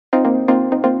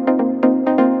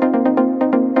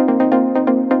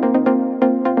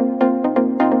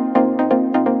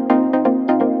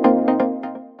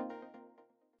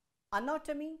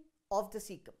Anatomy of the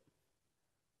cecum.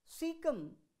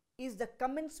 Cecum is the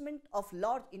commencement of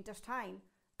large intestine,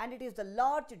 and it is the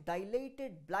large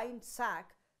dilated blind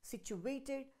sac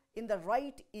situated in the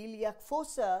right iliac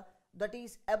fossa, that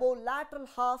is above lateral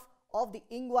half of the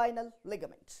inguinal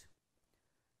ligament.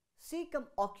 Cecum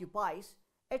occupies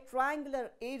a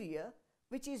triangular area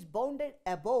which is bounded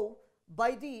above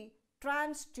by the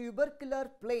transtubercular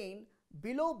plane,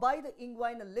 below by the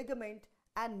inguinal ligament,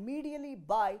 and medially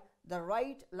by the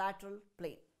right lateral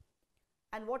plane.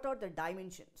 And what are the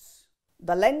dimensions?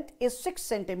 The length is 6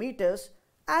 centimeters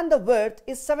and the width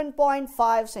is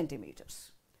 7.5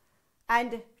 centimeters.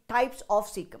 And types of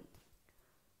cecum.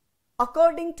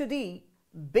 According to the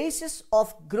basis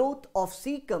of growth of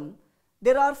cecum,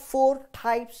 there are 4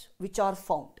 types which are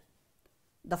found.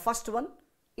 The first one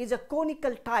is a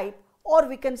conical type, or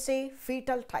we can say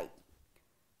fetal type.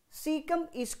 Cecum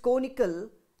is conical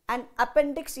and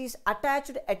appendix is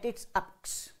attached at its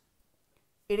apex.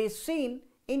 It is seen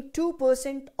in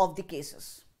 2% of the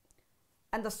cases.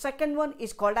 And the second one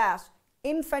is called as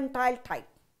infantile type.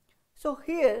 So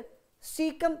here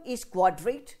cecum is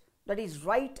quadrate, that is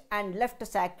right and left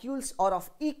saccules are of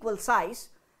equal size,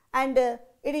 and it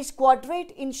is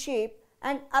quadrate in shape,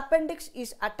 and appendix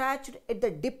is attached at the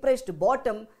depressed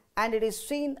bottom, and it is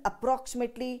seen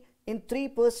approximately in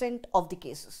 3% of the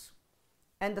cases.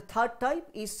 And the third type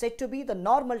is said to be the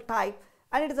normal type,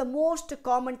 and it is the most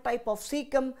common type of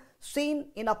cecum,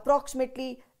 seen in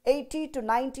approximately 80 to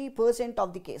 90%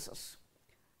 of the cases.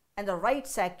 And the right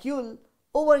saccule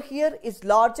over here is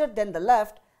larger than the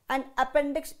left, and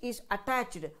appendix is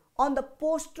attached on the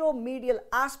posteromedial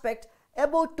aspect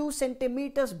about 2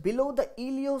 centimeters below the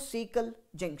ileocecal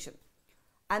junction.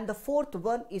 And the fourth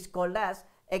one is called as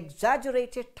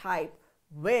exaggerated type,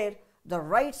 where the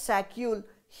right saccule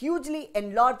hugely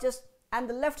enlarges and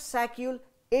the left saccule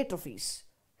atrophies.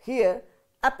 Here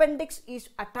appendix is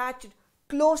attached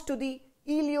close to the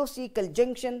ileocecal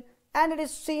junction, and it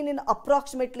is seen in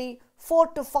approximately 4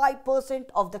 to 5%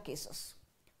 of the cases.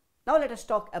 Now let us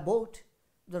talk about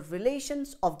the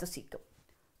relations of the cecum.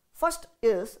 First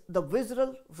is the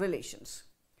visceral relations.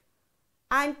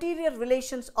 Anterior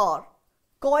relations are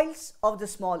coils of the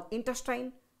small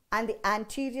intestine and the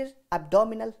anterior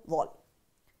abdominal wall.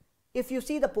 If you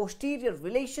see the posterior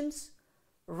relations,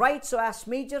 right psoas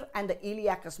major and the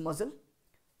iliacus muscle,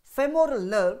 femoral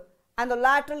nerve and the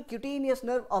lateral cutaneous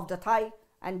nerve of the thigh,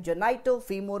 and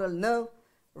genitofemoral nerve,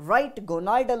 right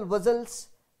gonadal vessels,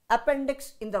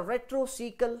 appendix in the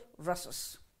retrocecal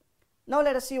recess. Now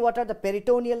let us see what are the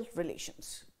peritoneal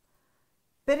relations.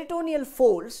 Peritoneal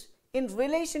folds in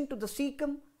relation to the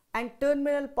cecum and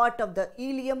terminal part of the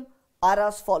ileum are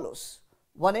as follows.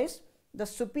 One is the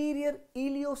superior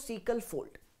ileocecal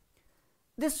fold.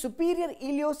 This superior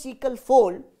ileocecal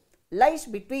fold lies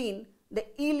between the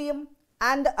ileum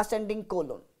and the ascending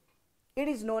colon. It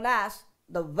is known as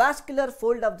the vascular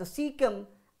fold of the cecum,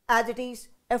 as it is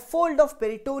a fold of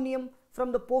peritoneum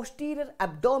from the posterior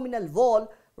abdominal wall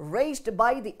raised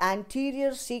by the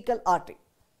anterior cecal artery.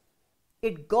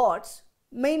 It guards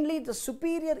mainly the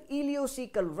superior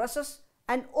ileocecal recess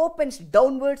and opens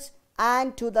downwards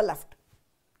and to the left.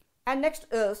 And next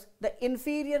is the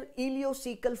inferior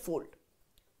ileocecal fold.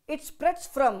 It spreads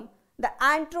from the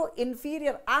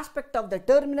antero-inferior aspect of the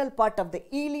terminal part of the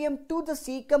ileum to the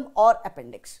cecum or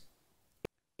appendix.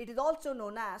 It is also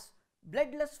known as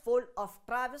bloodless fold of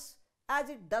Travis, as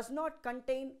it does not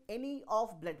contain any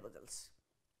of blood vessels.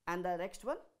 And the next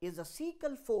one is the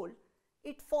cecal fold.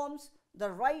 It forms the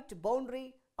right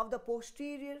boundary of the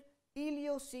posterior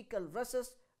ileocecal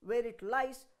recess, where it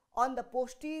lies on the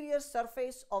posterior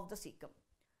surface of the cecum.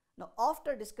 Now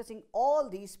after discussing all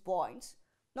these points,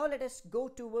 now let us go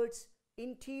towards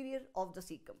interior of the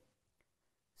cecum.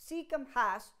 Cecum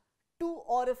has 2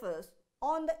 orifices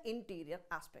on the interior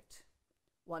aspect.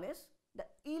 One is the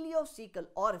ileocecal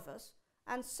orifice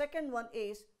and second one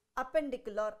is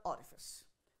appendicular orifice.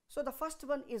 So the first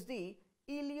one is the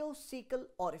ileocecal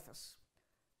orifice.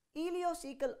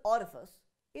 Ileocecal orifice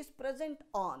is present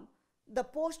on the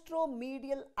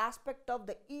posteromedial aspect of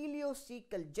the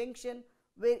ileocecal junction,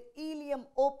 where ileum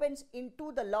opens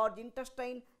into the large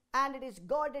intestine, and it is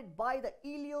guarded by the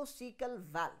ileocecal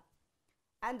valve.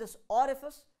 And this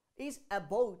orifice is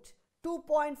about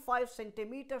 2.5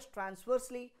 centimeters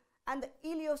transversely, and the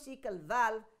ileocecal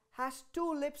valve has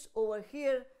 2 lips over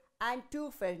here and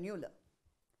 2 frenula.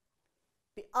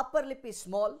 The upper lip is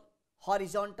small,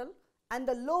 horizontal, and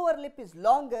the lower lip is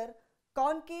longer,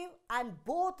 concave, and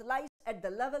both lies at the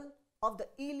level of the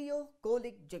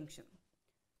ileocolic junction.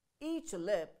 Each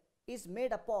lip is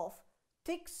made up of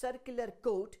thick circular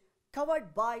coat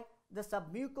covered by the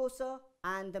submucosa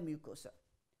and the mucosa.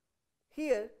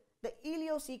 Here, the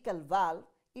ileocecal valve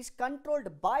is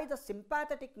controlled by the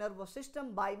sympathetic nervous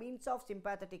system by means of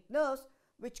sympathetic nerves,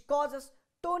 which causes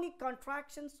tonic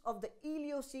contractions of the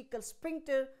ileocecal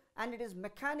sphincter, and it is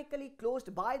mechanically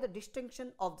closed by the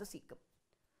distension of the cecum.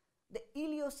 The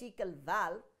ileocecal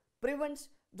valve prevents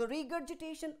the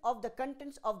regurgitation of the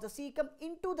contents of the cecum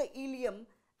into the ileum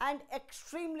and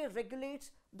extremely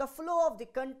regulates the flow of the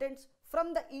contents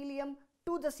from the ileum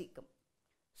to the cecum.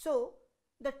 So,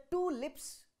 the two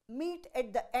lips meet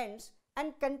at the ends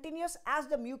and continues as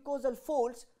the mucosal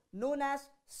folds known as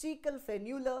cecal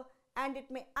frenula, and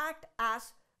it may act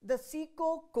as the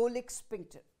cecocolic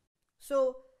sphincter.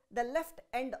 So, the left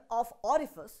end of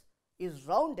orifice is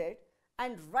rounded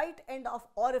and right end of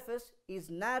orifice is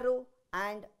narrow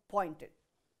and pointed.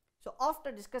 So,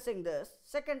 after discussing this,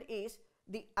 second is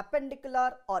the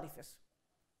appendicular orifice.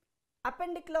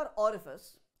 Appendicular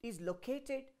orifice is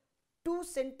located 2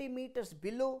 centimeters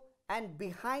below and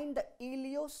behind the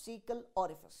ileocecal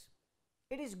orifice.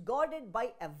 It is guarded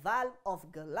by a valve of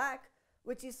iliac,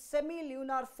 which is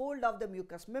semilunar fold of the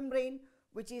mucous membrane,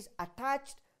 which is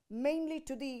attached mainly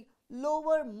to the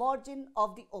lower margin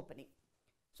of the opening.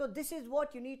 So, this is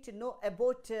what you need to know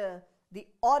about the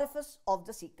orifice of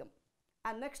the cecum.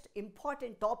 And next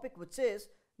important topic, which is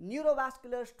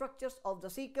neurovascular structures of the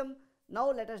cecum.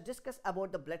 Now, let us discuss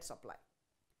about the blood supply.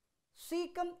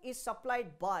 Cecum is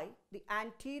supplied by the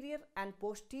anterior and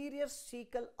posterior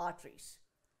cecal arteries,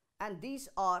 and these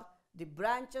are the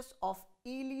branches of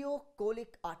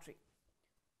ileocolic artery.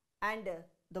 And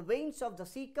the veins of the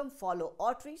cecum follow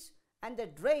arteries and they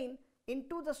drain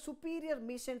into the superior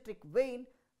mesenteric vein.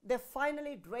 They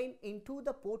finally drain into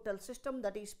the portal system,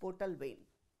 that is portal vein.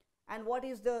 And what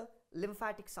is the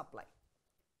lymphatic supply?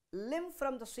 Lymph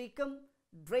from the cecum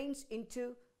drains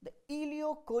into the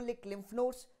ileocolic lymph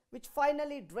nodes, which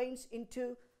finally drains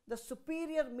into the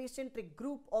superior mesenteric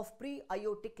group of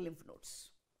pre-aortic lymph nodes.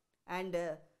 And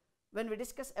when we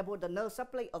discuss about the nerve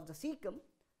supply of the cecum,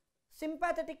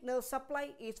 sympathetic nerve supply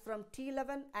is from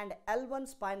T11 and L1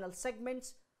 spinal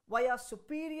segments via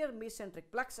superior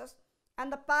mesenteric plexus,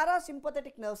 and the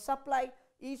parasympathetic nerve supply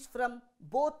is from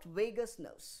both vagus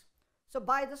nerves. So,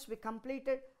 by this we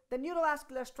completed the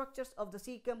neurovascular structures of the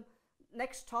cecum.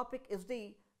 Next topic is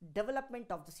the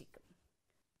development of the cecum.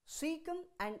 Cecum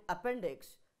and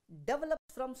appendix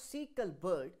develops from cecal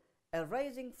bud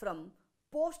arising from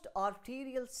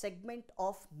post-arterial segment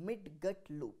of mid-gut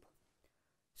loop.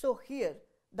 So, here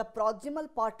the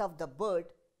proximal part of the bud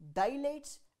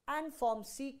dilates and forms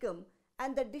cecum,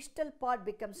 and the distal part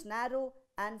becomes narrow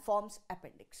and forms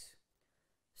appendix.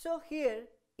 So, here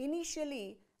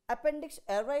initially appendix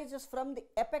arises from the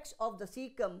apex of the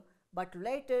cecum, but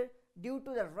later due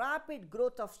to the rapid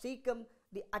growth of cecum,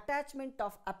 the attachment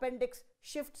of appendix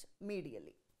shifts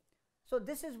medially. So,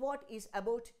 this is what is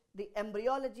about the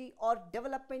embryology or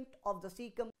development of the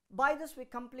cecum. By this we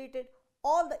completed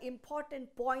all the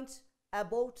important points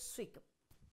about cecum.